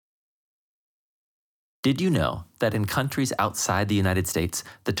Did you know that in countries outside the United States,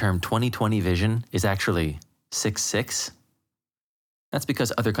 the term 20/20 vision is actually 6'6"? That's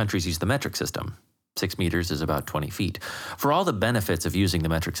because other countries use the metric system. 6 meters is about 20 feet. For all the benefits of using the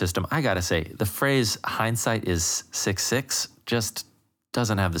metric system, I gotta say, the phrase hindsight is 6'6" just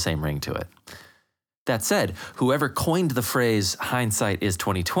doesn't have the same ring to it. That said, whoever coined the phrase hindsight is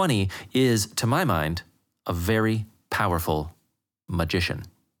 20/20 is, to my mind, a very powerful magician.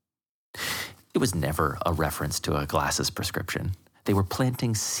 It was never a reference to a glasses prescription. They were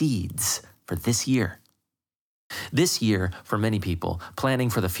planting seeds for this year. This year, for many people, planning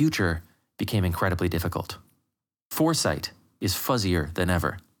for the future became incredibly difficult. Foresight is fuzzier than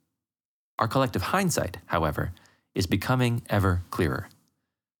ever. Our collective hindsight, however, is becoming ever clearer.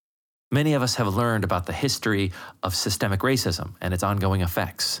 Many of us have learned about the history of systemic racism and its ongoing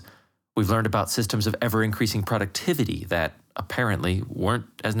effects. We've learned about systems of ever-increasing productivity that apparently weren't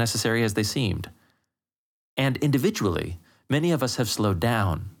as necessary as they seemed. And individually, many of us have slowed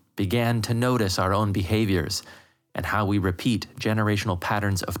down, began to notice our own behaviors, and how we repeat generational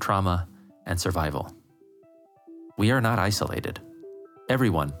patterns of trauma and survival. We are not isolated.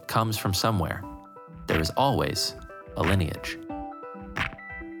 Everyone comes from somewhere. There is always a lineage.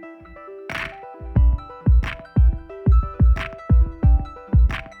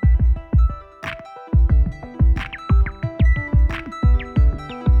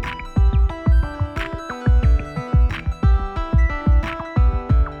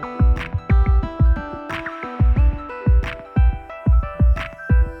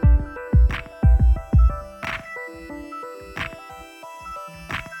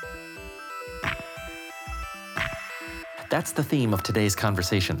 That's the theme of today's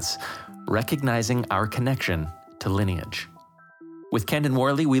conversations, recognizing our connection to lineage. With Kendon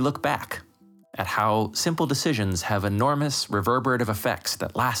Worley, we look back at how simple decisions have enormous reverberative effects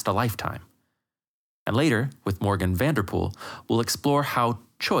that last a lifetime. And later, with Morgan Vanderpool, we'll explore how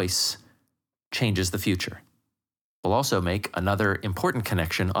choice changes the future. We'll also make another important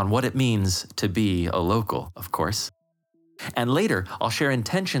connection on what it means to be a local, of course. And later, I'll share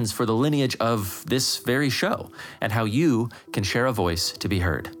intentions for the lineage of this very show and how you can share a voice to be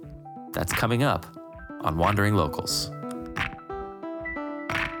heard. That's coming up on Wandering Locals.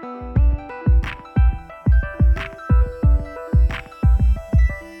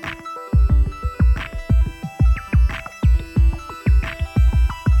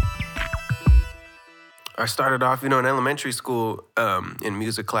 I started off, in elementary school, in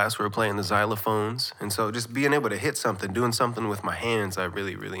music class, we were playing the xylophones. And so just being able to hit something, doing something with my hands, I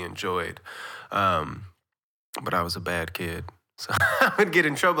really, really enjoyed. But I was a bad kid. So I would get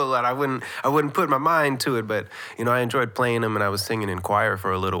in trouble a lot. I wouldn't put my mind to it, but, I enjoyed playing them, and I was singing in choir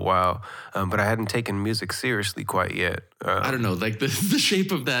for a little while. But I hadn't taken music seriously quite yet. I don't know, like the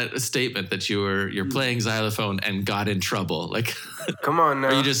shape of that statement that you're playing xylophone and got in trouble. Like, come on now.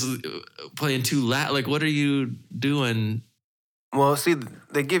 Are you just playing too loud? Like, what are you doing? Well, see,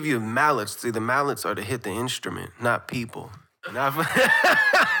 they give you mallets. See, the mallets are to hit the instrument, not people. And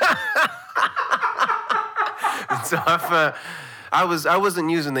I wasn't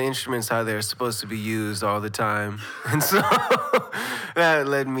using the instruments how they're supposed to be used all the time. And so that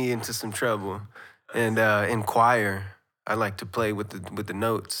led me into some trouble. And in choir, I like to play with the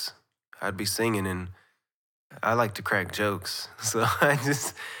notes. I'd be singing, and I like to crack jokes. So I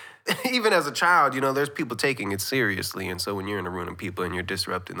just, even as a child, there's people taking it seriously. And so when you're in a room of people and you're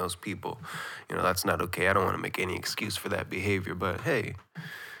disrupting those people, that's not okay. I don't want to make any excuse for that behavior, but hey.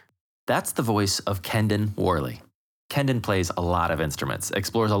 That's the voice of Kendon Worley. Kendon plays a lot of instruments,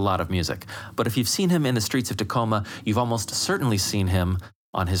 explores a lot of music. But if you've seen him in the streets of Tacoma, you've almost certainly seen him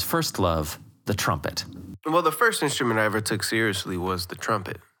on his first love, the trumpet. Well, the first instrument I ever took seriously was the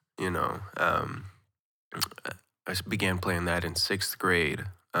trumpet, I began playing that in 6th grade.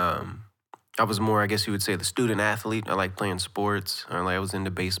 I was more, I guess you would say, the student athlete. I liked playing sports. I was into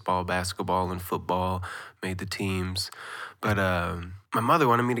baseball, basketball, and football, made the teams. But my mother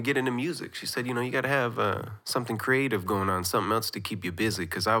wanted me to get into music. She said, you got to have something creative going on, something else to keep you busy,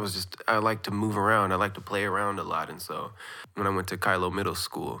 because I like to move around. I like to play around a lot. And so when I went to Kylo Middle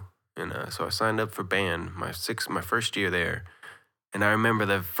School, and so I signed up for band my first year there. And I remember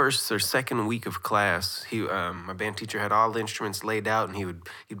the first or second week of class, my band teacher had all the instruments laid out, and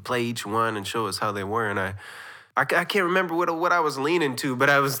he'd play each one and show us how they were. And I can't remember what I was leaning to, but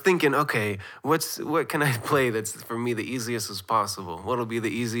I was thinking, okay, what can I play that's for me the easiest as possible? What'll be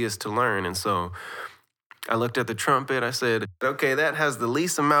the easiest to learn? And so I looked at the trumpet. I said, okay, that has the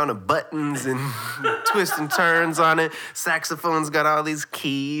least amount of buttons and twists and turns on it. Saxophone's got all these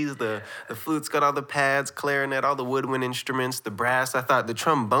keys. The flute's got all the pads, clarinet, all the woodwind instruments, the brass. I thought the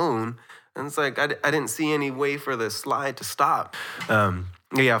trombone And it's like, I didn't see any way for the slide to stop.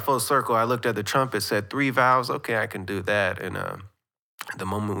 Yeah, full circle. I looked at the trumpet, said 3 valves. Okay, I can do that. And the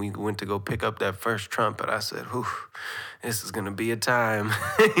moment we went to go pick up that first trumpet, I said, whew, this is going to be a time.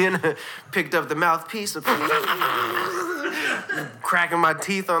 And picked up the mouthpiece, cracking my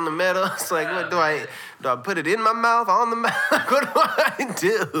teeth on the metal. It's like, what do I put it in my mouth, on the mouth? What do I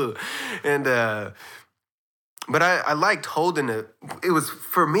do? And, but I liked holding it. It was,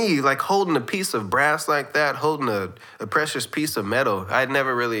 for me, like holding a piece of brass like that, holding a precious piece of metal. I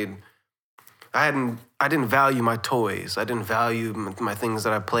didn't value my toys. I didn't value my things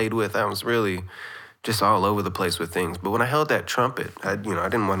that I played with. I was really just all over the place with things. But when I held that trumpet, I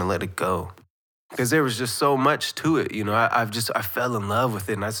didn't want to let it go, because there was just so much to it. I fell in love with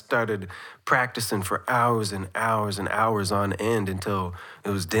it, and I started practicing for hours and hours and hours on end until it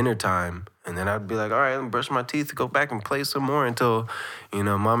was dinner time. And then I'd be like, all right, let me brush my teeth, go back and play some more until,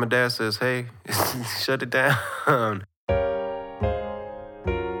 mom and dad says, hey, shut it down.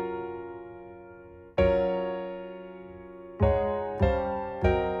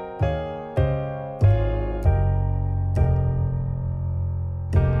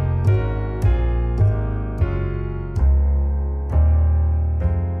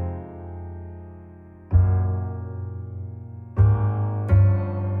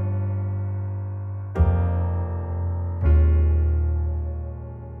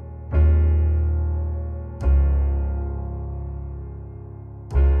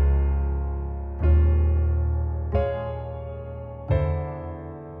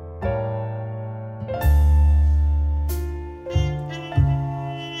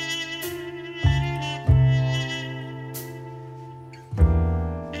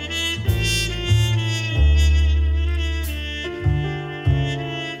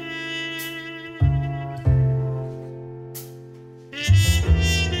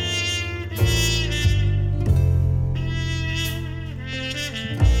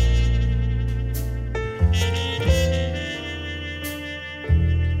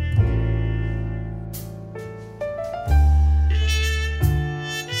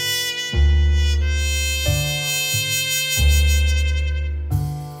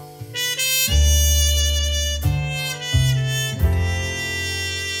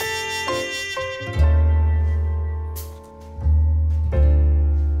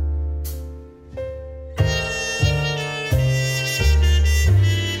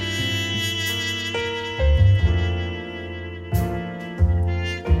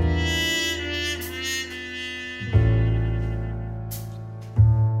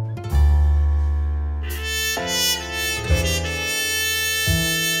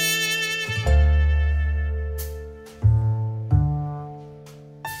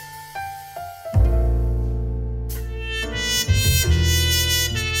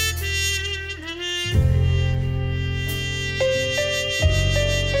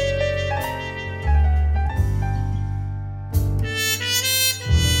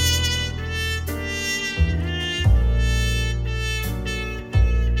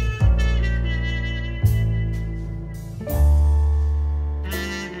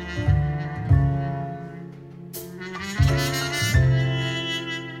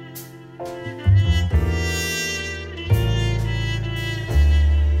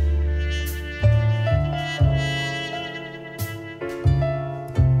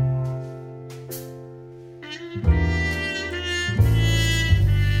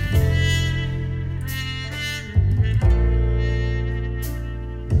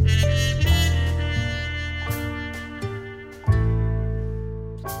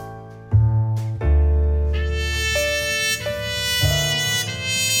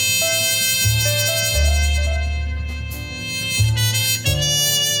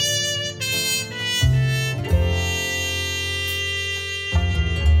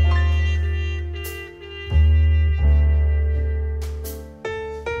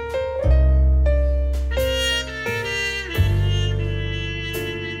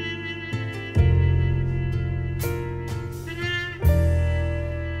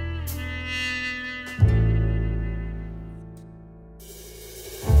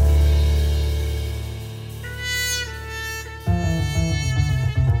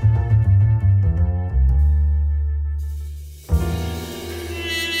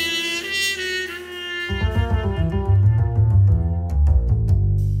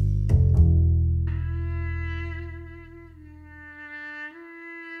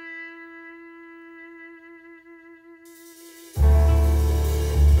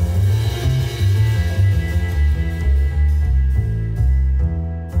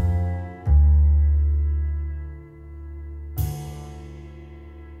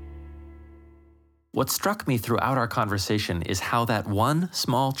 What struck me throughout our conversation is how that one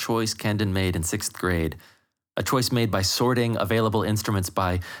small choice Kendon made in 6th grade, a choice made by sorting available instruments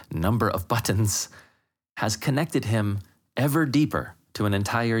by number of buttons, has connected him ever deeper to an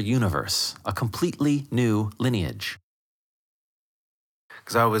entire universe, a completely new lineage.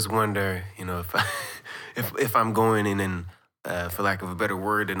 Because I always wonder, if I'm going in an, for lack of a better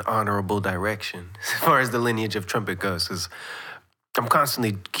word, an honorable direction as far as the lineage of trumpet goes. Because I'm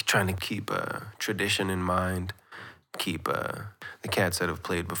constantly trying to keep tradition in mind, keep the cats that have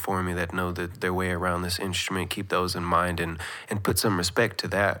played before me that know their way around this instrument, keep those in mind and put some respect to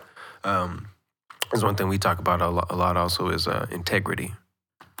that. There's one thing we talk about a lot also is integrity.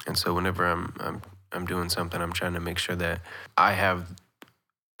 And so whenever I'm doing something, I'm trying to make sure that I have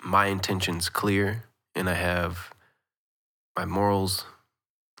my intentions clear and I have my morals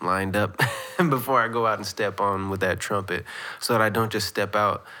lined up before I go out and step on with that trumpet, so that I don't just step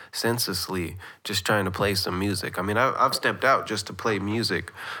out senselessly just trying to play some music. I mean, I've stepped out just to play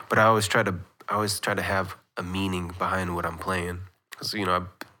music, but I always try to have a meaning behind what I'm playing. Because, I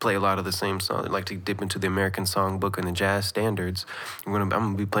play a lot of the same songs. I like to dip into the American Songbook and the jazz standards. I'm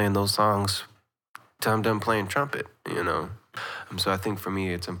gonna be playing those songs till I'm done playing trumpet, So I think for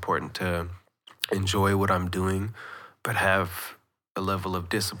me, it's important to enjoy what I'm doing, but have a level of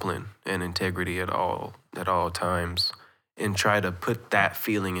discipline and integrity at all times, and try to put that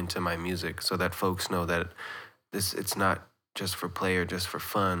feeling into my music so that folks know that it's not just for play or just for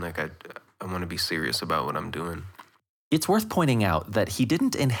fun. Like I want to be serious about what I'm doing. It's worth pointing out that he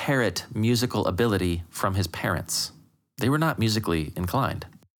didn't inherit musical ability from his parents. They were not musically inclined.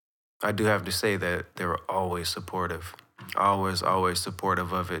 I do have to say that they were always supportive. Always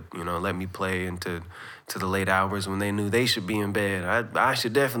supportive of it. Let me play into the late hours when they knew they should be in bed. I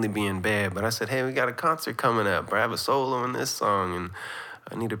should definitely be in bed, but I said, hey, we got a concert coming up, or I have a solo in this song, and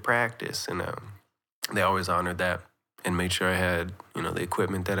I need to practice. And they always honored that and made sure I had, the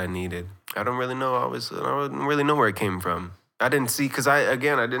equipment that I needed. I don't really know. I didn't really know where it came from. I didn't see, because I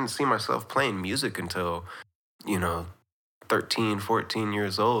didn't see myself playing music until, 13, 14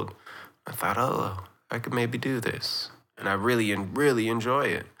 years old. I thought, oh, I could maybe do this. And I really enjoy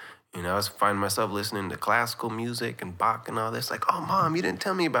it. I was finding myself listening to classical music and Bach and all this. Like, oh, Mom, you didn't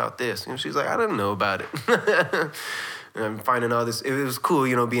tell me about this. She's like, I didn't know about it. And I'm finding all this. It was cool,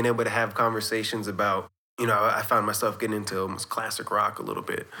 being able to have conversations about, I found myself getting into almost classic rock a little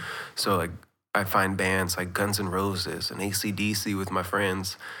bit. So, like, I find bands like Guns N' Roses and AC/DC with my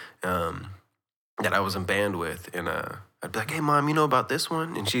friends that I was in band with. And I'd be like, hey, Mom, you know about this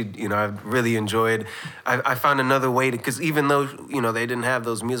one? And she, I really enjoyed, I found another way to, because even though, they didn't have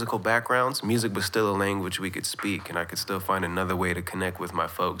those musical backgrounds, music was still a language we could speak, and I could still find another way to connect with my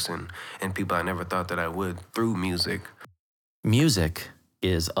folks and people I never thought that I would through music. Music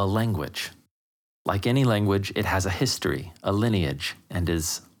is a language. Like any language, it has a history, a lineage, and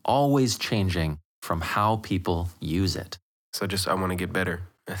is always changing from how people use it. So I want to get better.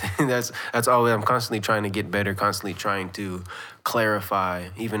 I think that's always, I'm constantly trying to get better, constantly trying to clarify.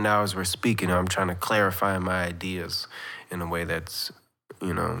 Even now as we're speaking, I'm trying to clarify my ideas in a way that's,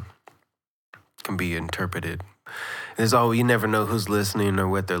 can be interpreted. You never know who's listening or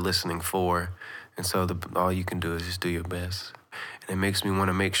what they're listening for. And so all you can do is just do your best. And it makes me want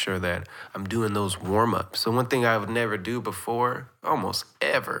to make sure that I'm doing those warm-ups. So one thing I would never do before, almost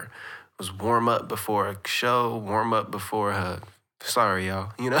ever, was warm up before a show, warm up before a... Sorry,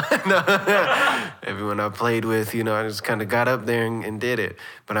 y'all. Everyone I played with, I just kind of got up there and did it.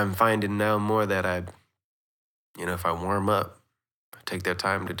 But I'm finding now more that if I warm up, I take that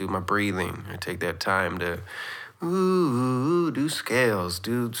time to do my breathing. I take that time to do scales,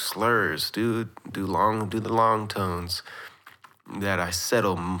 do slurs, do the long tones. That I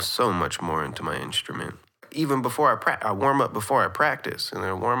settle so much more into my instrument. Even before I warm up before I practice, and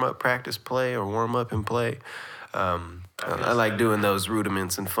then warm up, practice, play, or warm up and play. I like doing those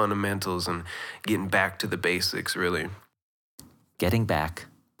rudiments and fundamentals and getting back to the basics, really. Getting back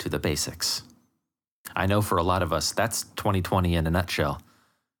to the basics. I know for a lot of us, that's 2020 in a nutshell.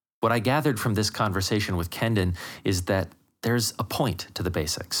 What I gathered from this conversation with Kendon is that there's a point to the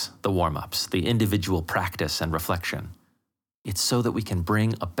basics, the warm-ups, the individual practice and reflection. It's so that we can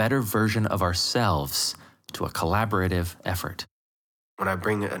bring a better version of ourselves to a collaborative effort. When I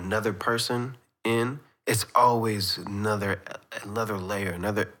bring another person in, it's always another layer,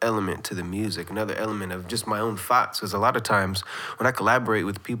 another element to the music, another element of just my own thoughts. Because a lot of times when I collaborate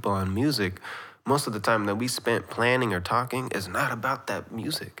with people on music, most of the time that we spent planning or talking is not about that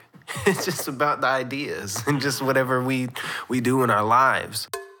music. It's just about the ideas and just whatever we do in our lives.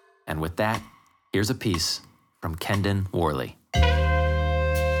 And with that, here's a piece from Kendon Worley.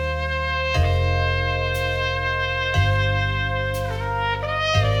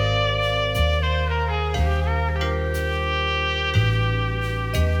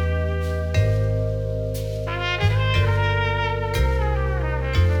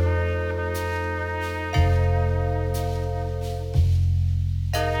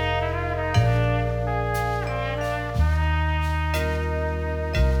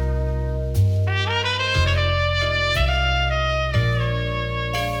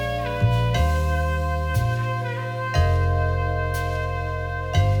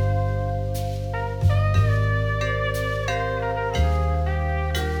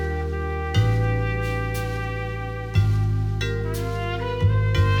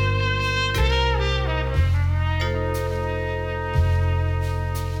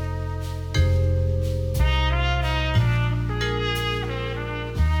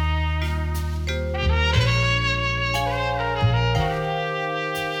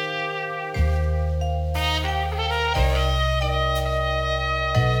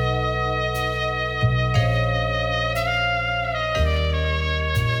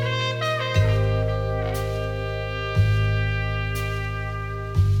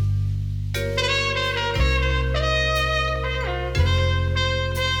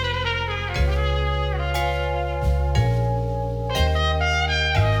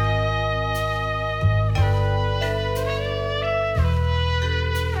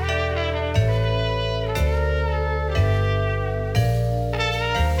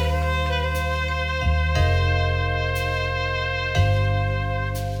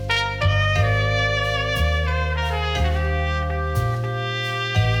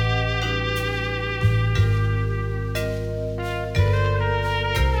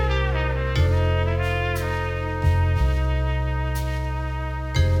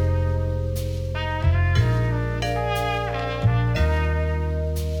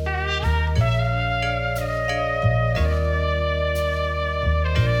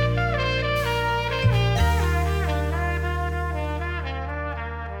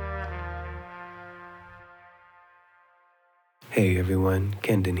 Hey everyone,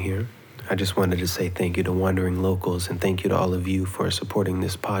 Kendon here. I just wanted to say thank you to Wandering Locals and thank you to all of you for supporting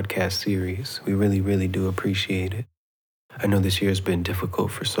this podcast series. We really, really do appreciate it. I know this year has been difficult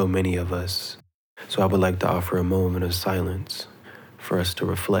for so many of us, so I would like to offer a moment of silence for us to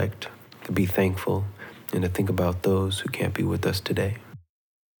reflect, to be thankful, and to think about those who can't be with us today.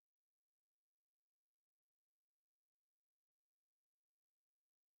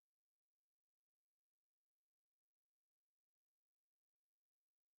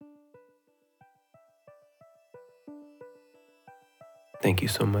 Thank you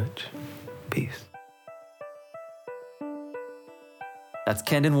so much. Peace. That's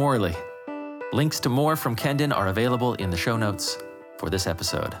Kendon Worley. Links to more from Kendon are available in the show notes for this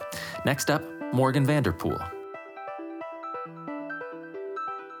episode. Next up, Morgan Vanderpool.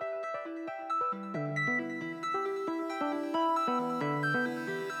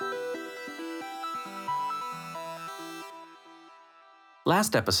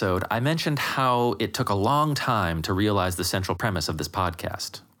 Last episode, I mentioned how it took a long time to realize the central premise of this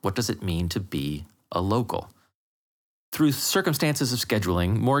podcast. What does it mean to be a local? Through circumstances of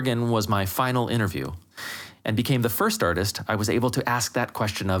scheduling, Morgan was my final interview and became the first artist I was able to ask that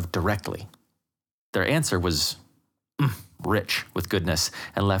question of directly. Their answer was rich with goodness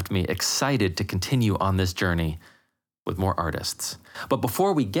and left me excited to continue on this journey with more artists. But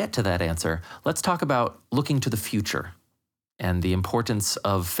before we get to that answer, let's talk about looking to the future and the importance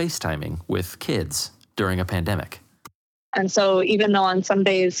of FaceTiming with kids during a pandemic. And so even though on some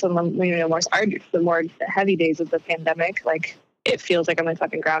days, some the more heavy days of the pandemic, like it feels like I'm in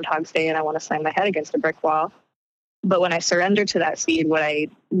fucking Groundhog's Day and I want to slam my head against a brick wall. But when I surrender to that speed, what I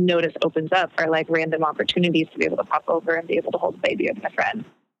notice opens up are like random opportunities to be able to pop over and be able to hold the baby of my friend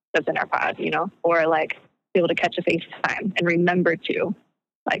that's in our pod, or like be able to catch a FaceTime and remember to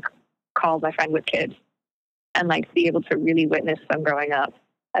like call my friend with kids and like be able to really witness them growing up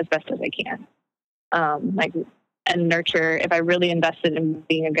as best as I can. And nurture, if I really invested in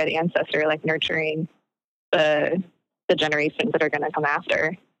being a good ancestor, like nurturing the generations that are going to come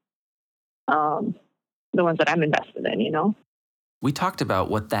after, the ones that I'm invested in, We talked about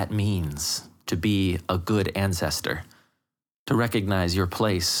what that means to be a good ancestor, to recognize your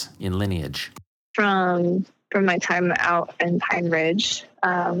place in lineage. From my time out in Pine Ridge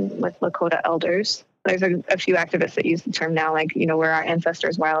with Lakota elders, there's a few activists that use the term now, like, we're our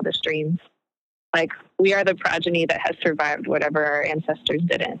ancestors' wildest dreams. Like, we are the progeny that has survived whatever our ancestors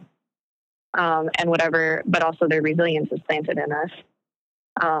didn't. But also their resilience is planted in us.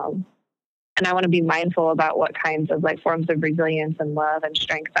 And I want to be mindful about what kinds of like forms of resilience and love and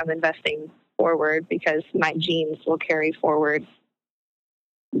strength I'm investing forward, because my genes will carry forward,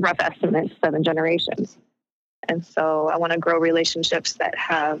 rough estimates, 7 generations. And so I want to grow relationships that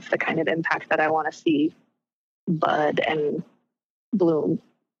have the kind of impact that I want to see bud and bloom.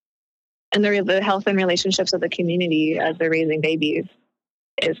 And the health and relationships of the community as they're raising babies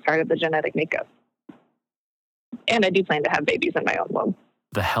is part of the genetic makeup. And I do plan to have babies in my own womb.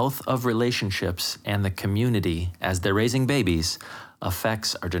 The health of relationships and the community as they're raising babies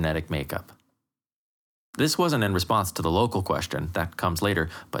affects our genetic makeup. This wasn't in response to the local question, that comes later,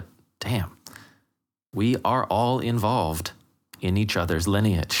 but damn, we are all involved in each other's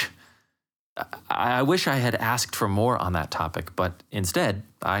lineage. I wish I had asked for more on that topic, but instead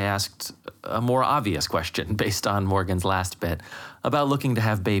I asked a more obvious question based on Morgan's last bit about looking to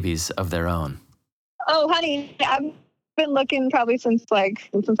have babies of their own. Oh, honey, I've been looking probably since I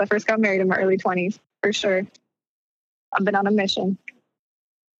first got married in my early 20s, for sure. I've been on a mission.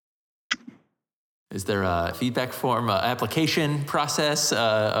 Is there a feedback form, application process, a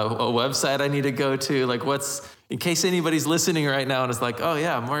website I need to go to? Like, in case anybody's listening right now and is like, oh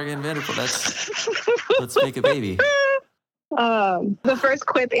yeah, Morgan Vanderpool, let's make a baby. The first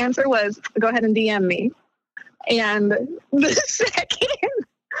quick answer was, go ahead and DM me. And the second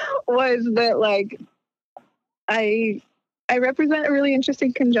was that, like, I represent a really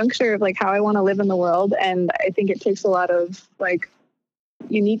interesting conjuncture of, like, how I want to live in the world. And I think it takes a lot of, like,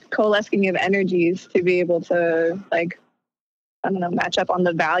 unique coalescing of energies to be able to, like, match up on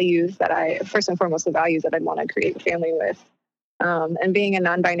the values that first and foremost, the values that I'd want to create a family with. And being a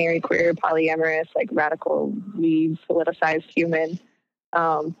non-binary, queer, polyamorous, like radically politicized human,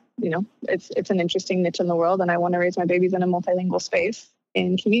 it's an interesting niche in the world, and I want to raise my babies in a multilingual space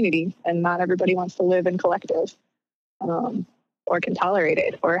in community, and not everybody wants to live in collective, or can tolerate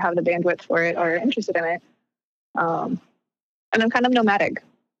it, or have the bandwidth for it, or are interested in it. And I'm kind of nomadic.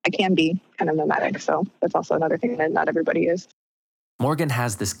 I can be kind of nomadic, so that's also another thing that not everybody is. Morgan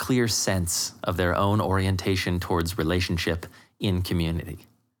has this clear sense of their own orientation towards relationship in community.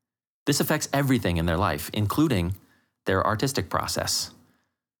 This affects everything in their life, including their artistic process.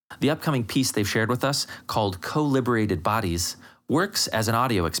 The upcoming piece they've shared with us, called Co-Liberated Bodies, works as an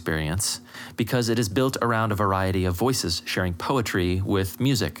audio experience because it is built around a variety of voices sharing poetry with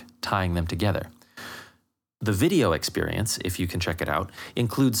music, tying them together. The video experience, if you can check it out,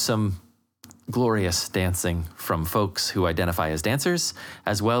 includes some glorious dancing from folks who identify as dancers,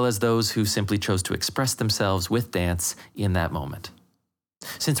 as well as those who simply chose to express themselves with dance in that moment.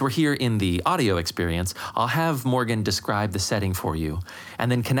 Since we're here in the audio experience, I'll have Morgan describe the setting for you,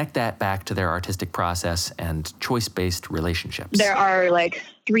 and then connect that back to their artistic process and choice-based relationships. There are like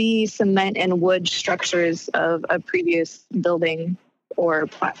 3 cement and wood structures of a previous building or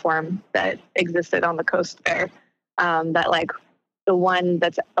platform that existed on the coast there, that like the one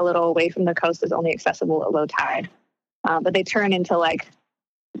that's a little away from the coast is only accessible at low tide. But they turn into like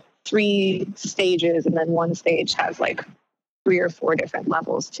 3 stages, and then one stage has like 3 or 4 different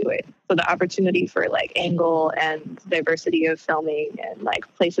levels to it. So the opportunity for like angle and diversity of filming, and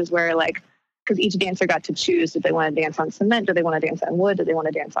like places where like, because each dancer got to choose, did they want to dance on cement? Do they want to dance on wood? Do they want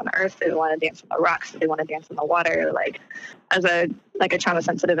to dance on earth? Do they want to dance on the rocks? Do they want to dance on the water? Like, as a trauma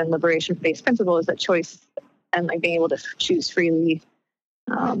sensitive and liberation based principle, is that choice and like being able to choose freely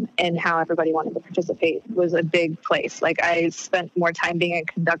and how everybody wanted to participate was a big place. Like, I spent more time being a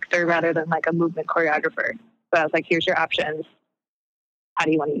conductor rather than like a movement choreographer. So I was like, here's your options. How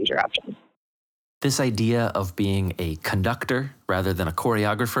do you want to use your options? This idea of being a conductor rather than a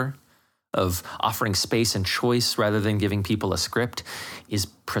choreographer, of offering space and choice rather than giving people a script, is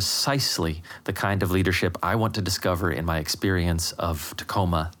precisely the kind of leadership I want to discover in my experience of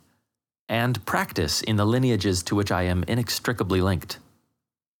Tacoma and practice in the lineages to which I am inextricably linked.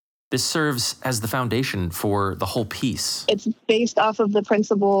 This serves as the foundation for the whole piece. It's based off of the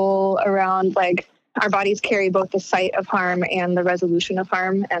principle around like our bodies carry both the site of harm and the resolution of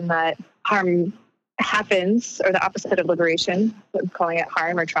harm, and that harm happens, or the opposite of liberation, calling it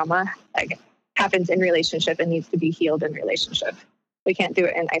harm or trauma, like happens in relationship and needs to be healed in relationship. We can't do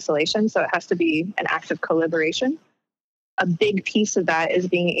it in isolation, so it has to be an act of co-liberation. A big piece of that is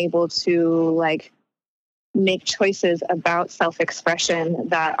being able to like make choices about self-expression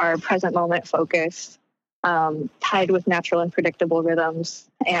that are present moment focused, tied with natural and predictable rhythms,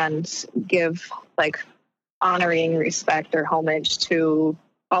 and give like honoring respect or homage to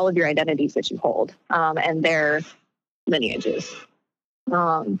all of your identities that you hold, and their lineages.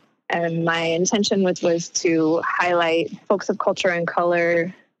 And my intention was to highlight folks of culture and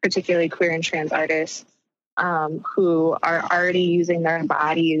color, particularly queer and trans artists, who are already using their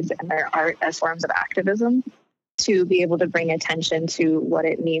bodies and their art as forms of activism to be able to bring attention to what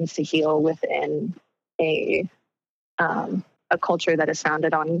it means to heal within a culture that is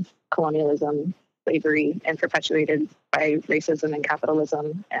founded on colonialism, slavery, and perpetuated by racism and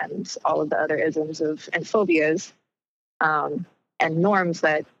capitalism and all of the other isms and phobias and norms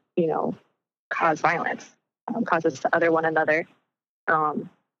that, you know, cause violence, cause us to other one another, and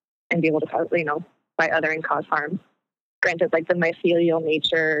be able to cause, you know, by othering cause harm. Granted, like the mycelial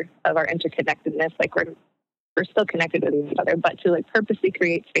nature of our interconnectedness, like we're still connected with each other, but to like purposely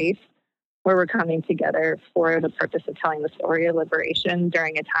create space where we're coming together for the purpose of telling the story of liberation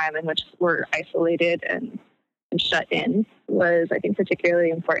during a time in which we're isolated and shut in was, I think, particularly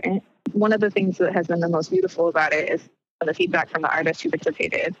important. One of the things that has been the most beautiful about it is the feedback from the artists who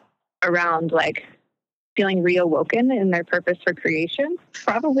participated around like feeling reawoken in their purpose for creation.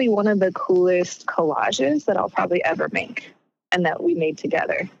 Probably one of the coolest collages that I'll probably ever make and that we made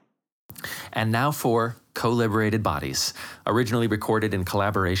together. And now for Co-Liberated Bodies, originally recorded in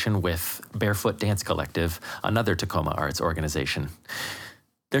collaboration with Barefoot Dance Collective, another Tacoma arts organization.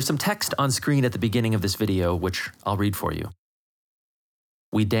 There's some text on screen at the beginning of this video, which I'll read for you.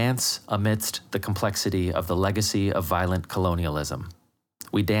 We dance amidst the complexity of the legacy of violent colonialism.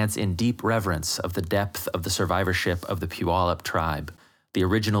 We dance in deep reverence of the depth of the survivorship of the Puyallup tribe, the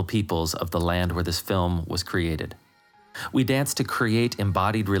original peoples of the land where this film was created. We dance to create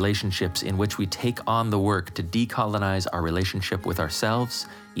embodied relationships in which we take on the work to decolonize our relationship with ourselves,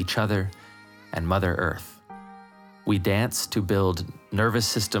 each other, and Mother Earth. We dance to build nervous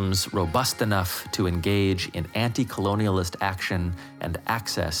systems robust enough to engage in anti-colonialist action and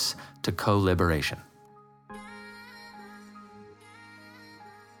access to co-liberation.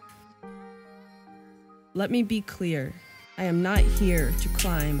 Let me be clear. I am not here to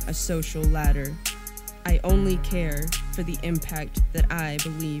climb a social ladder. I only care for the impact that I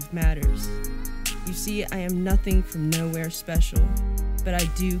believe matters. You see, I am nothing from nowhere special, but I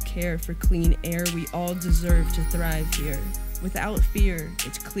do care for clean air. We all deserve to thrive here. Without fear,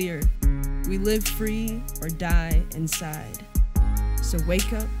 it's clear. We live free or die inside. So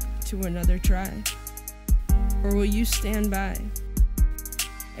wake up to another try. Or will you stand by,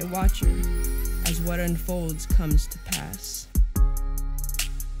 a watcher, as what unfolds comes to pass?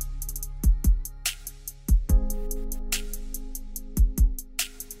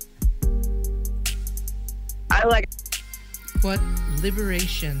 I like what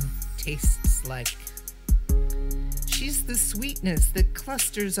liberation tastes like. She's the sweetness that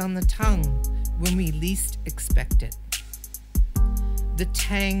clusters on the tongue when we least expect it. The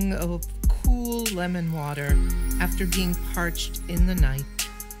tang of cool lemon water after being parched in the night.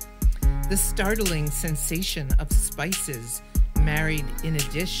 The startling sensation of spices married in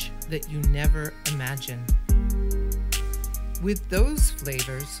a dish that you never imagine. With those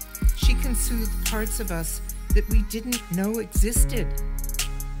flavors, she can soothe parts of us that we didn't know existed.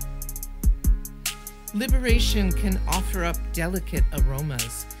 Liberation can offer up delicate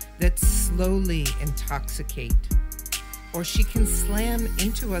aromas that slowly intoxicate. Or she can slam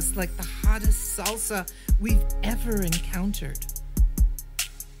into us like the hottest salsa we've ever encountered.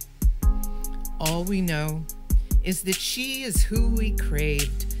 All we know is that she is who we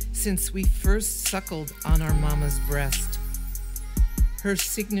craved since we first suckled on our mama's breast. Her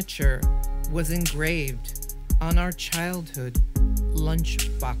signature was engraved on our childhood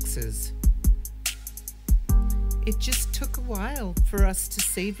lunch boxes. It just took a while for us to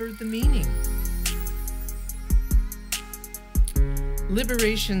savor the meaning.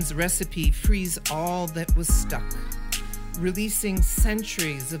 Liberation's recipe frees all that was stuck, releasing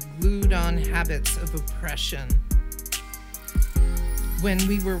centuries of glued-on habits of oppression. When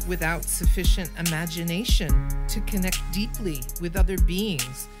we were without sufficient imagination to connect deeply with other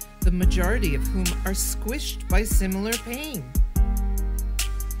beings, the majority of whom are squished by similar pain.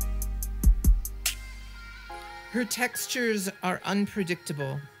 Her textures are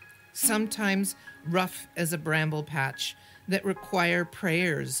unpredictable, sometimes rough as a bramble patch that require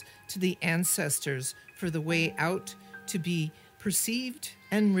prayers to the ancestors for the way out to be perceived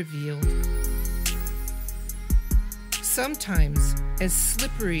and revealed. Sometimes as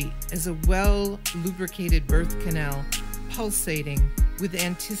slippery as a well-lubricated birth canal pulsating with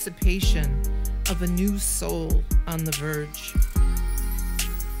anticipation of a new soul on the verge.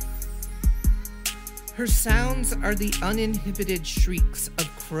 Her sounds are the uninhibited shrieks of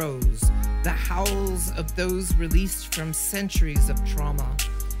crows, the howls of those released from centuries of trauma,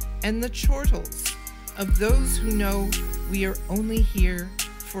 and the chortles of those who know we are only here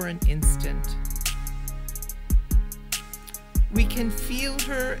for an instant. We can feel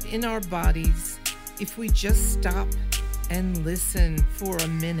her in our bodies if we just stop and listen for a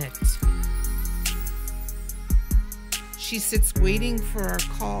minute. She sits waiting for our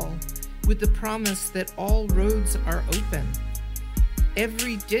call with the promise that all roads are open.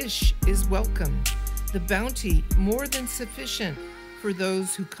 Every dish is welcome, the bounty more than sufficient for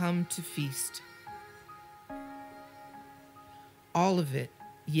those who come to feast. All of it,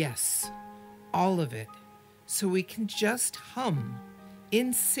 yes, all of it, so we can just hum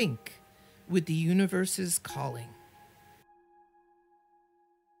in sync with the universe's calling.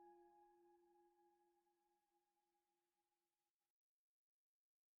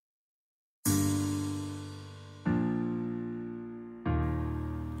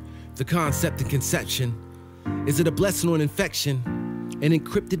 The concept and conception. Is it a blessing or an infection? An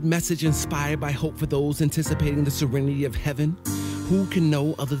encrypted message inspired by hope for those anticipating the serenity of heaven? Who can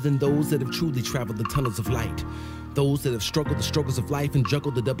know other than those that have truly traveled the tunnels of light? Those that have struggled the struggles of life and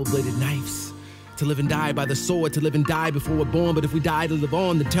juggled the double-bladed knives? To live and die by the sword, to live and die before we're born. But if we die to live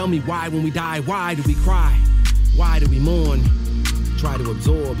on, then tell me why when we die, why do we cry? Why do we mourn? Try to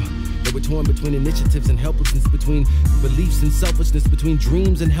absorb. That we're torn between initiatives and helplessness, between beliefs and selfishness, between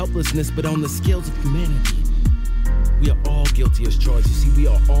dreams and helplessness. But on the scales of humanity, we are all guilty as charged. You see, we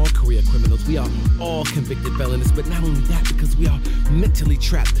are all career criminals. We are all convicted felonists. But not only that, because we are mentally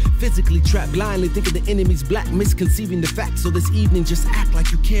trapped, physically trapped, blindly thinking the enemy's black, misconceiving the facts. So this evening, just act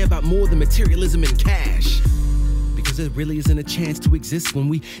like you care about more than materialism and cash. Because there really isn't a chance to exist when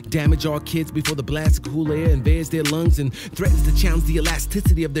we damage our kids before the blast of cool air invades their lungs and threatens to challenge the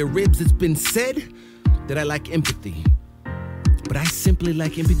elasticity of their ribs. It's been said that I lack empathy. But I simply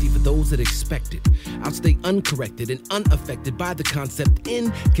lack empathy for those that expect it. I'll stay uncorrected and unaffected by the concept in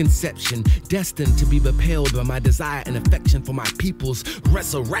conception, destined to be repelled by my desire and affection for my people's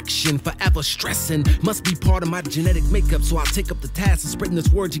resurrection. Forever stressing must be part of my genetic makeup, so I'll take up the task of spreading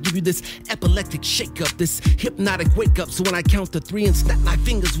this word to give you this epileptic shake-up, this hypnotic wake-up. So when I count to 3 and snap my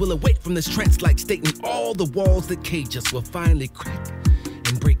fingers, we'll awake from this trance-like state, and all the walls that cage us will finally crack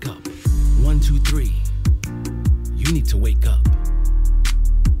and break up. 1, 2, 3. You need to wake up.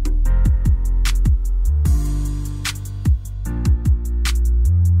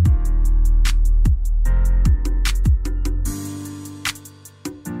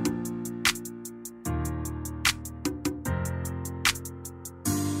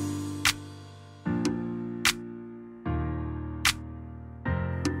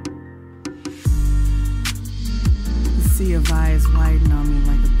 sea of eyes widen on me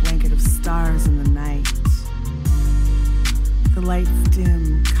like a blanket of stars in the night. The lights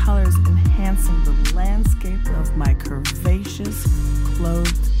dim, colors enhancing the landscape of my curvaceous,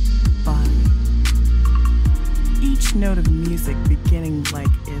 clothed body. Each note of music beginning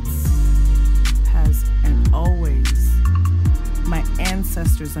like it's has and always my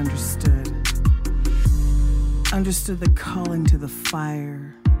ancestors understood the calling to the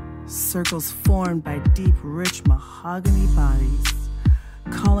fire, circles formed by deep, rich mahogany bodies,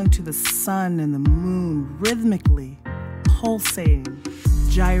 calling to the sun and the moon rhythmically, pulsating,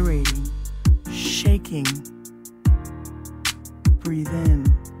 gyrating, shaking. Breathe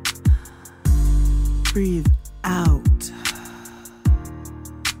in, breathe out,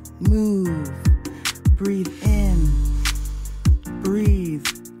 move, breathe in, breathe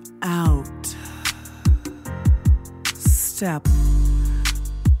out, step.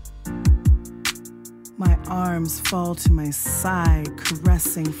 My arms fall to my side,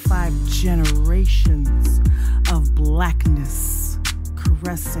 caressing 5 generations of blackness,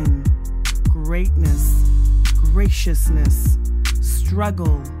 caressing greatness, graciousness,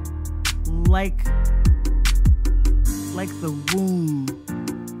 struggle, like the womb,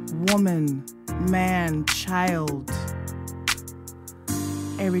 woman, man, child.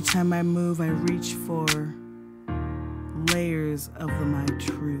 Every time I move, I reach for layers of my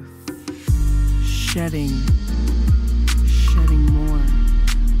truth. Shedding more.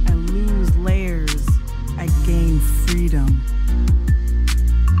 I lose layers, I gain freedom.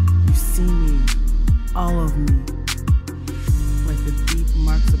 You see me, all of me, like the deep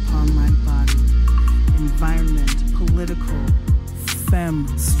marks upon my body. Environment, political, femme,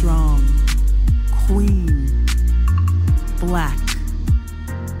 strong, queen, black,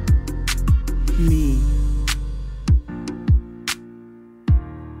 me.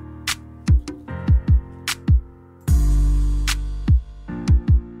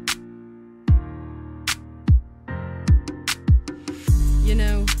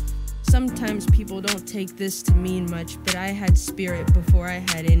 Sometimes people don't take this to mean much, but I had spirit before I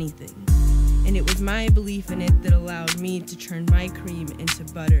had anything. And it was my belief in it that allowed me to turn my cream into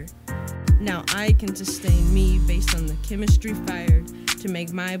butter. Now I can sustain me based on the chemistry fired to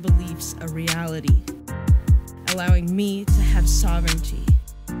make my beliefs a reality, allowing me to have sovereignty.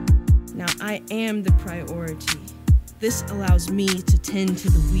 Now I am the priority. This allows me to tend to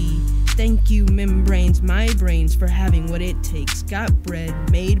the we. Thank you, membranes, my brains, for having what it takes. Got bread,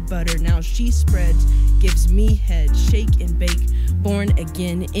 made butter, now she spreads, gives me head, shake and bake. Born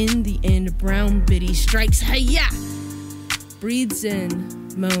again, in the end, brown biddy strikes, hi-ya! Breathes in,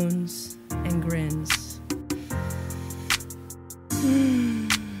 moans, and grins.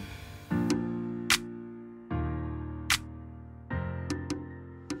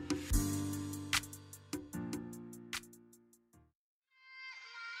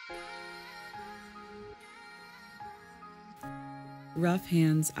 Rough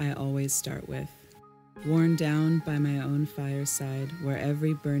hands I always start with, worn down by my own fireside, where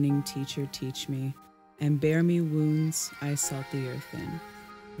every burning teacher teach me, and bear me wounds I salt the earth in,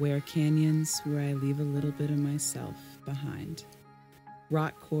 where canyons where I leave a little bit of myself behind.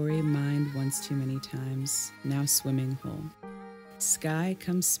 Rock quarry mined once too many times, now swimming whole. Sky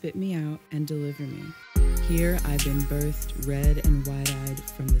come spit me out and deliver me. Here I've been birthed red and wide-eyed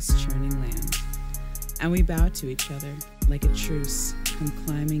from this churning land. And we bow to each other like a truce, come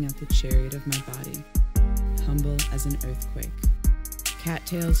climbing up the chariot of my body, humble as an earthquake.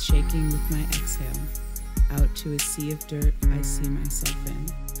 Cattails shaking with my exhale, out to a sea of dirt I see myself in.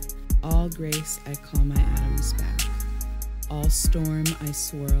 All grace I call my atoms back. All storm I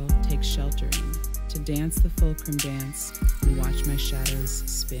swirl, take shelter in, to dance the fulcrum dance and watch my shadows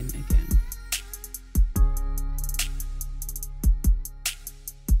spin again.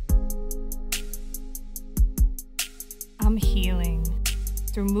 I'm healing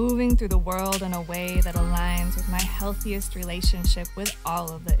through moving through the world in a way that aligns with my healthiest relationship with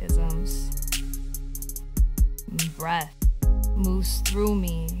all of the isms. Breath moves through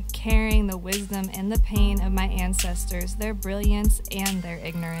me, carrying the wisdom and the pain of my ancestors, their brilliance and their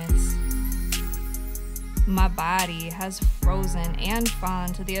ignorance. My body has frozen and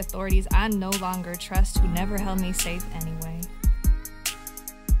fallen to the authorities I no longer trust, who never held me safe anyway.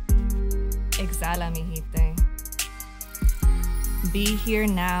 Exhala, mijite. Be here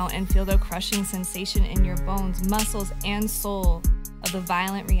now and feel the crushing sensation in your bones, muscles, and soul of the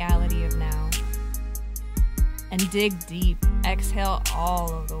violent reality of now. And dig deep, exhale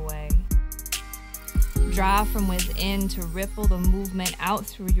all of the way. Draw from within to ripple the movement out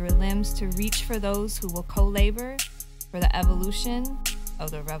through your limbs to reach for those who will co-labor for the evolution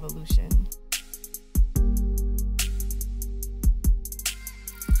of the revolution.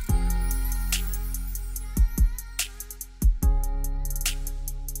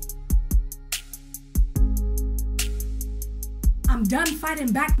 I'm done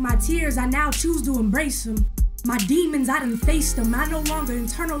fighting back my tears, I now choose to embrace them. My demons, I done faced them, I no longer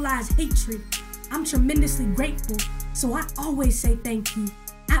internalize hatred. I'm tremendously grateful, so I always say thank you.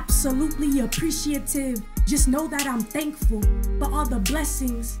 Absolutely appreciative, just know that I'm thankful for all the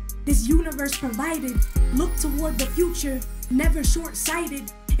blessings this universe provided. Look toward the future, never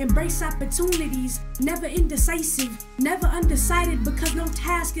short-sighted. Embrace opportunities, never indecisive, never undecided because no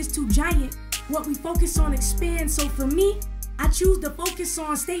task is too giant. What we focus on expands, so for me, I choose to focus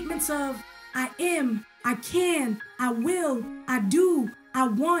on statements of I am, I can, I will, I do, I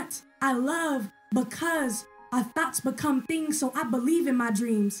want, I love, because our thoughts become things, so I believe in my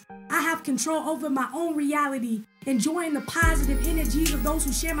dreams. I have control over my own reality, enjoying the positive energies of those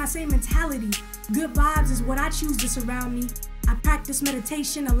who share my same mentality. Good vibes is what I choose to surround me. I practice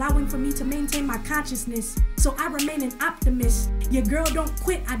meditation, allowing for me to maintain my consciousness, so I remain an optimist. Your girl don't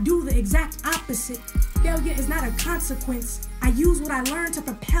quit, I do the exact opposite. Failure is not a consequence. I use what I learned to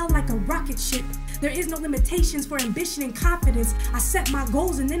propel like a rocket ship. There is no limitations for ambition and confidence. I set my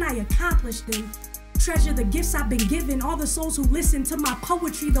goals and then I accomplish them. Treasure the gifts I've been given, all the souls who listen to my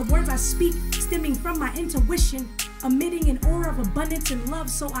poetry, the words I speak stemming from my intuition, emitting an aura of abundance and love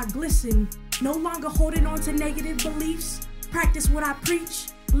so I glisten. No longer holding on to negative beliefs. Practice what I preach,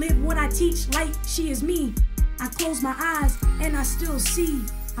 live what I teach, light, she is me. I close my eyes and I still see.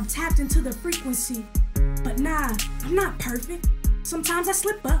 I'm tapped into the frequency. But nah, I'm not perfect. Sometimes I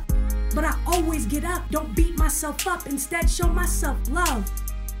slip up, but I always get up. Don't beat myself up, instead show myself love.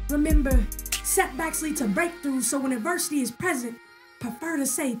 Remember, setbacks lead to breakthroughs, so when adversity is present, prefer to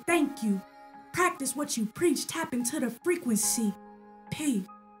say thank you. Practice what you preach, tap into the frequency. Peace.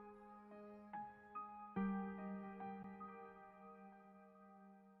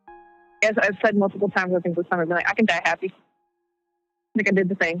 As I've said multiple times, I think this summer, like, I can die happy. Like I did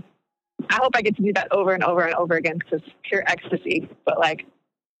the thing. I hope I get to do that over and over and over again because it's pure ecstasy. But like,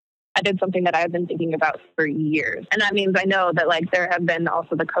 I did something that I've been thinking about for years. And that means I know that like there have been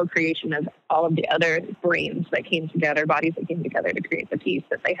also the co-creation of all of the other brains that came together, bodies that came together to create the piece,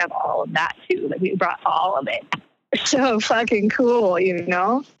 that they have all of that too. Like we brought all of it. So fucking cool, you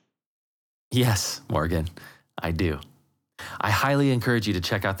know? Yes, Morgan, I do. I highly encourage you to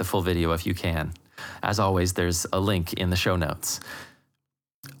check out the full video if you can. As always, there's a link in the show notes.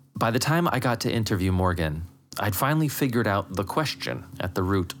 By the time I got to interview Morgan, I'd finally figured out the question at the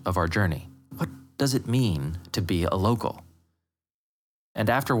root of our journey. What does it mean to be a local? And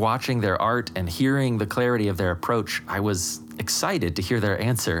after watching their art and hearing the clarity of their approach, I was excited to hear their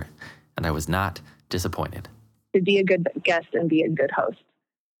answer, and I was not disappointed. To be a good guest and be a good host.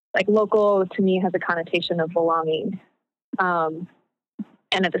 Like local to me has a connotation of belonging. And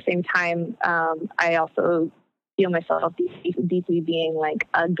at the same time, I also feel myself deeply being like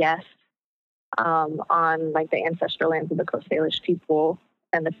a guest on like the ancestral lands of the Coast Salish people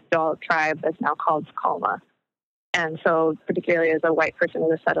and the Dol tribe that's now called Takelma. And so particularly as a white person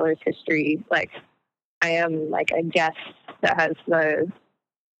with a settler's history, like I am like a guest that has the,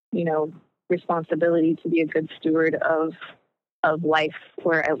 you know, responsibility to be a good steward of life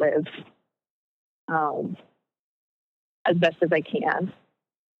where I live as best as I can.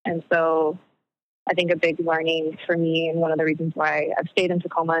 And so I think a big learning for me, and one of the reasons why I've stayed in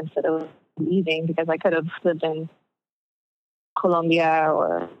Takelma instead of leaving, because I could have lived in Colombia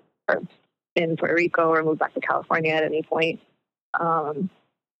or in Puerto Rico or moved back to California at any point. And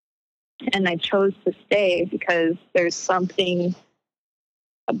I chose to stay because there's something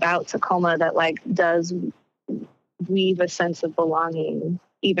about Takelma that like does weave a sense of belonging,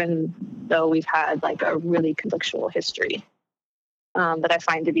 even though we've had like a really conflictual history that I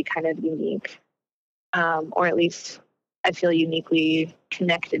find to be kind of unique, or at least I feel uniquely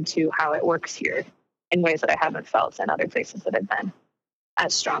connected to how it works here in ways that I haven't felt in other places that I've been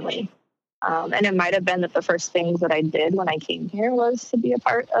as strongly. And it might have been that the first things that I did when I came here was to be a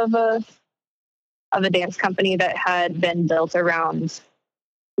part of a dance company that had been built around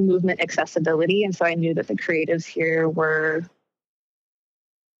movement accessibility. And so I knew that the creatives here were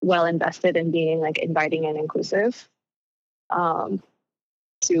well invested in being like inviting and inclusive,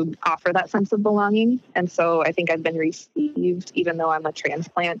 to offer that sense of belonging. And so I think I've been received, even though I'm a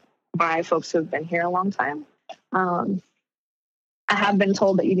transplant, by folks who have been here a long time. I have been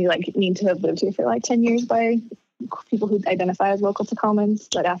told that you need to have lived here for like 10 years by people who identify as local Takelmans,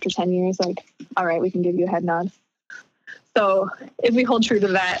 but after 10 years, like, all right, we can give you a head nod. So if we hold true to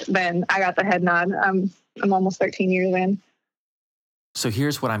that, then I got the head nod. I'm almost 13 years in. So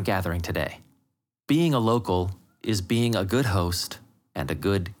here's what I'm gathering today. Being a local is being a good host and a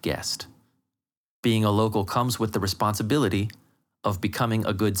good guest. Being a local comes with the responsibility of becoming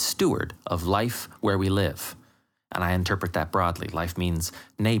a good steward of life where we live. And I interpret that broadly. Life means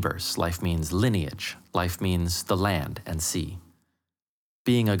neighbors, life means lineage, life means the land and sea.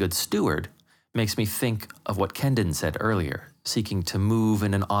 Being a good steward makes me think of what Kendon said earlier, seeking to move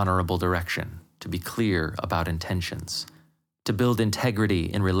in an honorable direction, to be clear about intentions, to build integrity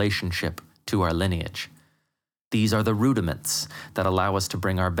in relationship to our lineage. These are the rudiments that allow us to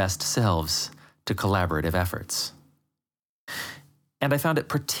bring our best selves to collaborative efforts. And I found it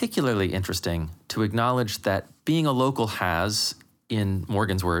particularly interesting to acknowledge that being a local has, in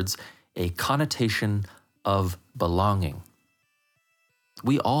Morgan's words, a connotation of belonging.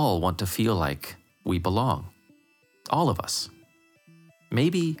 We all want to feel like we belong. All of us.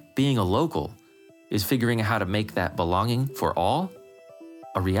 Maybe being a local is figuring out how to make that belonging for all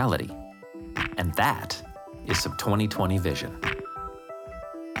a reality. And that is some 2020 vision.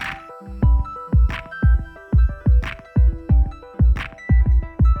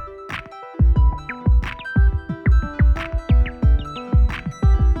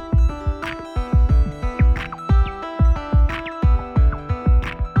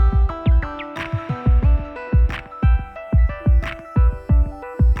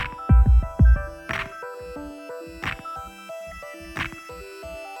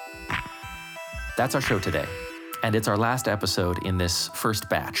 That's our show today, and it's our last episode in this first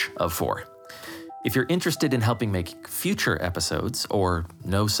batch of 4. If you're interested in helping make future episodes or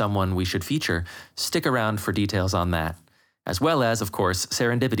know someone we should feature, stick around for details on that, as well as, of course,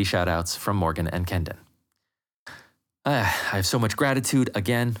 serendipity shoutouts from Morgan and Kendon. I have so much gratitude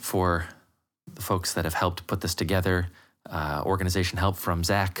again for the folks that have helped put this together. Organization help from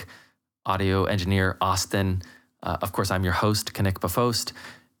Zach, audio engineer Austin. Of course, I'm your host, Kanik Bafost.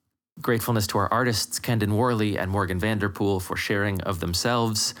 Gratefulness to our artists, Kendon Worley and Morgan Vanderpool, for sharing of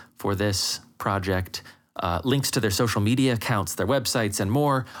themselves for this project. Links to their social media accounts, their websites, and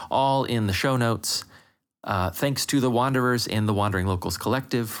more, all in the show notes. Thanks to the Wanderers in the Wandering Locals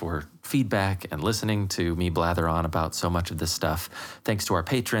Collective for feedback and listening to me blather on about so much of this stuff. Thanks to our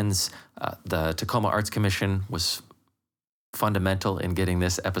patrons. The Tacoma Arts Commission was fundamental in getting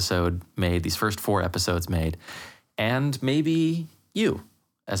this episode made, these first 4 episodes made. And maybe you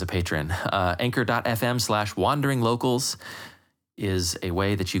as a patron. Anchor.fm/wanderinglocals is a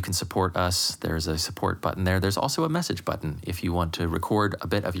way that you can support us. There's a support button there. There's also a message button if you want to record a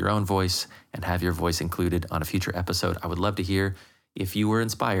bit of your own voice and have your voice included on a future episode. I would love to hear if you were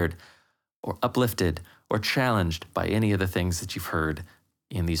inspired or uplifted or challenged by any of the things that you've heard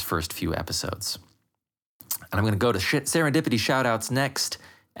in these first few episodes. And I'm going to go to serendipity shoutouts next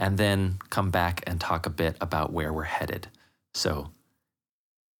and then come back and talk a bit about where we're headed. So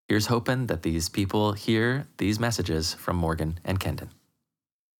here's hoping that these people hear these messages from Morgan and Kendon.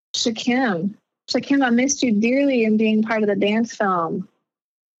 Shakim, I missed you dearly in being part of the dance film.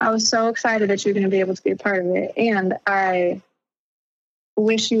 I was so excited that you're going to be able to be a part of it. And I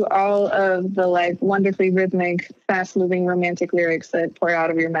wish you all of the wonderfully rhythmic, fast-moving romantic lyrics that pour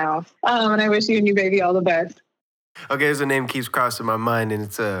out of your mouth. And I wish you and your baby all the best. Okay, his name keeps crossing my mind, and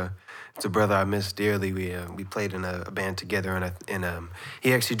it's a brother I miss dearly. We played in a band together, and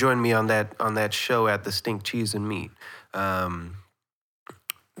he actually joined me on that show at the Stink Cheese and Meat.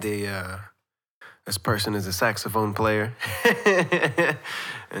 This person is a saxophone player,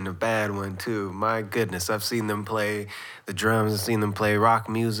 and a bad one too. My goodness, I've seen them play the drums, I've seen them play rock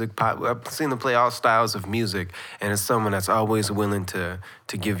music, pop. I've seen them play all styles of music, and it's someone that's always willing to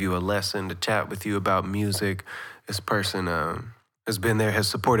give you a lesson, to chat with you about music. This person has been there, has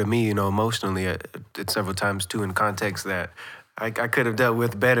supported me, emotionally at several times too, in contexts that I could have dealt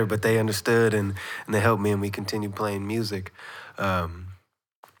with better, but they understood and they helped me, and we continued playing music.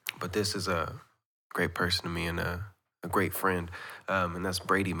 But this is a great person to me and a great friend, and that's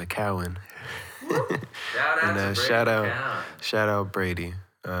Brady McCowan. Shout out Brady.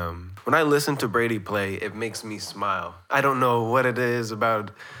 When I listen to Brady play, it makes me smile. I don't know what it is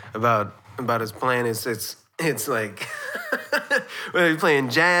about his playing. It's like whether he's playing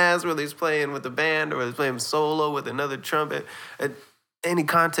jazz, whether he's playing with a band, or whether he's playing solo with another trumpet. At any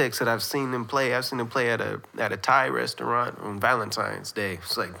context that I've seen him play at a Thai restaurant on Valentine's Day.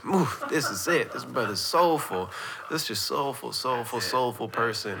 It's like, oof, this is it. This brother's soulful. This is just soulful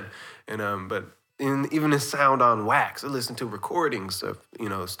person. And but even his sound on wax. I listen to recordings of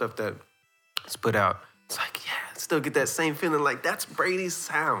stuff that is put out. It's like, yeah, I still get that same feeling like that's Brady's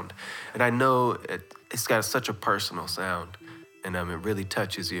sound. And I know it's got such a personal sound, and it really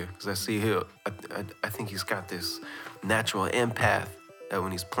touches you, because I see I think he's got this natural empath that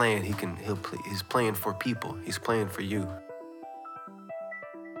when he's playing, he's playing for people. He's playing for you.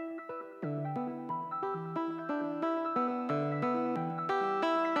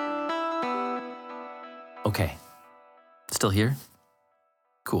 Okay, Still here?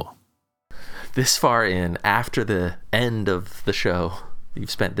 Cool. This far in, after the end of the show,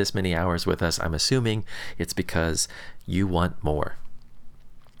 you've spent this many hours with us, I'm assuming it's because you want more.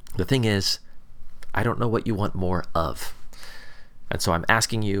 The thing is, I don't know what you want more of. And so I'm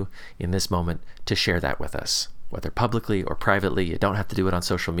asking you in this moment to share that with us, whether publicly or privately. You don't have to do it on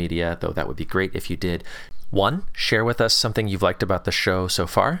social media, though that would be great if you did. 1, share with us something you've liked about the show so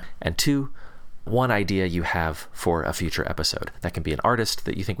far. And 2, one idea you have for a future episode. That can be an artist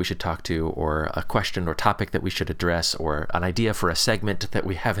that you think we should talk to, or a question or topic that we should address, or an idea for a segment that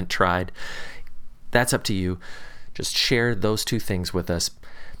we haven't tried. That's up to you. Just share those 2 things with us.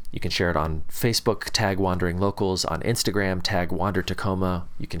 You can share it on Facebook, tag Wandering Locals, on Instagram, tag Wander Tacoma.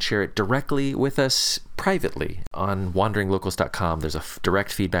 You can share it directly with us privately on wanderinglocals.com. There's a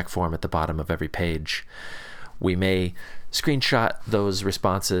direct feedback form at the bottom of every page. We may screenshot those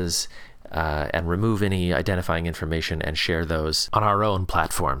responses and remove any identifying information and share those on our own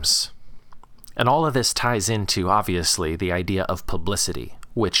platforms. And all of this ties into, obviously, the idea of publicity,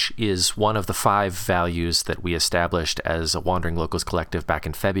 which is one of the 5 values that we established as a Wandering Locals Collective back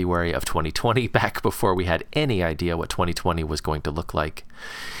in February of 2020, back before we had any idea what 2020 was going to look like.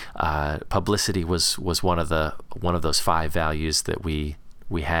 Publicity was one of those 5 values that we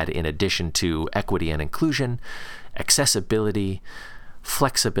had, in addition to equity and inclusion, accessibility,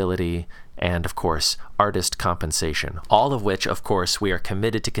 flexibility, and of course, artist compensation. All of which, of course, we are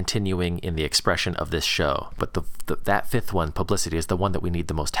committed to continuing in the expression of this show. But that 5th one, publicity, is the one that we need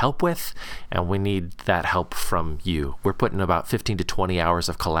the most help with, and we need that help from you. We're putting about 15 to 20 hours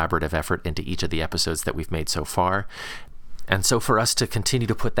of collaborative effort into each of the episodes that we've made so far. And so for us to continue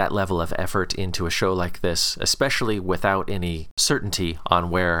to put that level of effort into a show like this, especially without any certainty on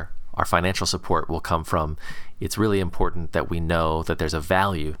where our financial support will come from, it's really important that we know that there's a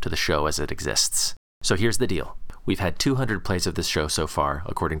value to the show as it exists. So here's the deal. We've had 200 plays of this show so far,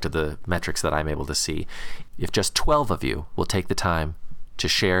 according to the metrics that I'm able to see. If just 12 of you will take the time to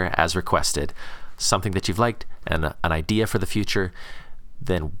share, as requested, something that you've liked and an idea for the future,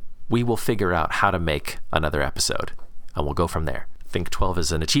 then we will figure out how to make another episode, and we'll go from there. I think 12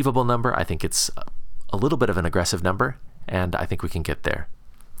 is an achievable number. I think it's a little bit of an aggressive number, and I think we can get there.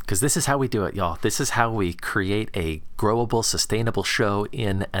 Because this is how we do it, y'all. This is how we create a growable, sustainable show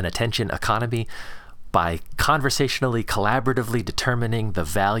in an attention economy, by conversationally, collaboratively determining the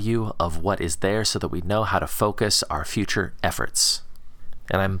value of what is there so that we know how to focus our future efforts.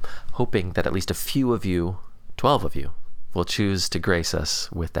 And I'm hoping that at least a few of you, 12 of you, will choose to grace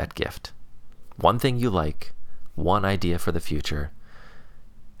us with that gift. One thing you like, one idea for the future,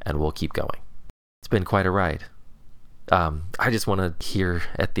 and we'll keep going. It's been quite a ride. I just want to here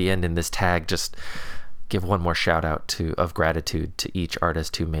at the end in this tag just give one more shout out of gratitude to each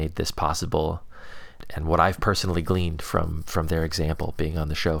artist who made this possible, and what I've personally gleaned from their example being on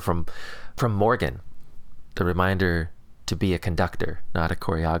the show. From Morgan, the reminder to be a conductor, not a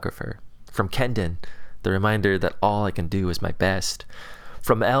choreographer. From Kendon, the reminder that all I can do is my best.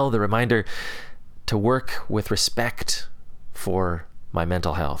 From Elle, the reminder to work with respect for my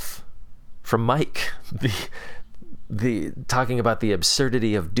mental health. From Mike, the talking about the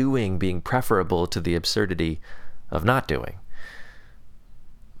absurdity of doing being preferable to the absurdity of not doing.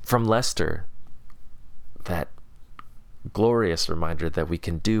 From Lester, that glorious reminder that we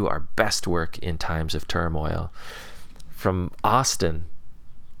can do our best work in times of turmoil. From Austin,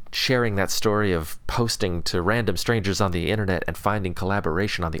 sharing that story of posting to random strangers on the internet and finding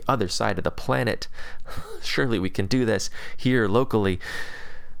collaboration on the other side of the planet. Surely we can do this here locally.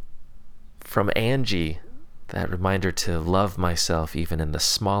 From Angie, that reminder to love myself even in the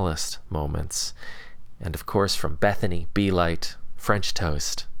smallest moments. And of course, from Bethany, Be Light, French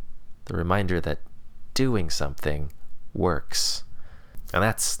Toast, the reminder that doing something works. And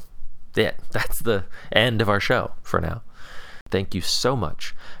that's it. That's the end of our show for now. Thank you so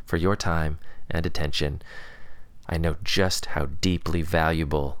much for your time and attention. I know just how deeply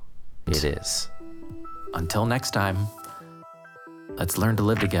valuable it is. Until next time, let's learn to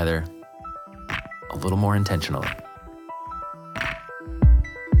live together a little more intentionally.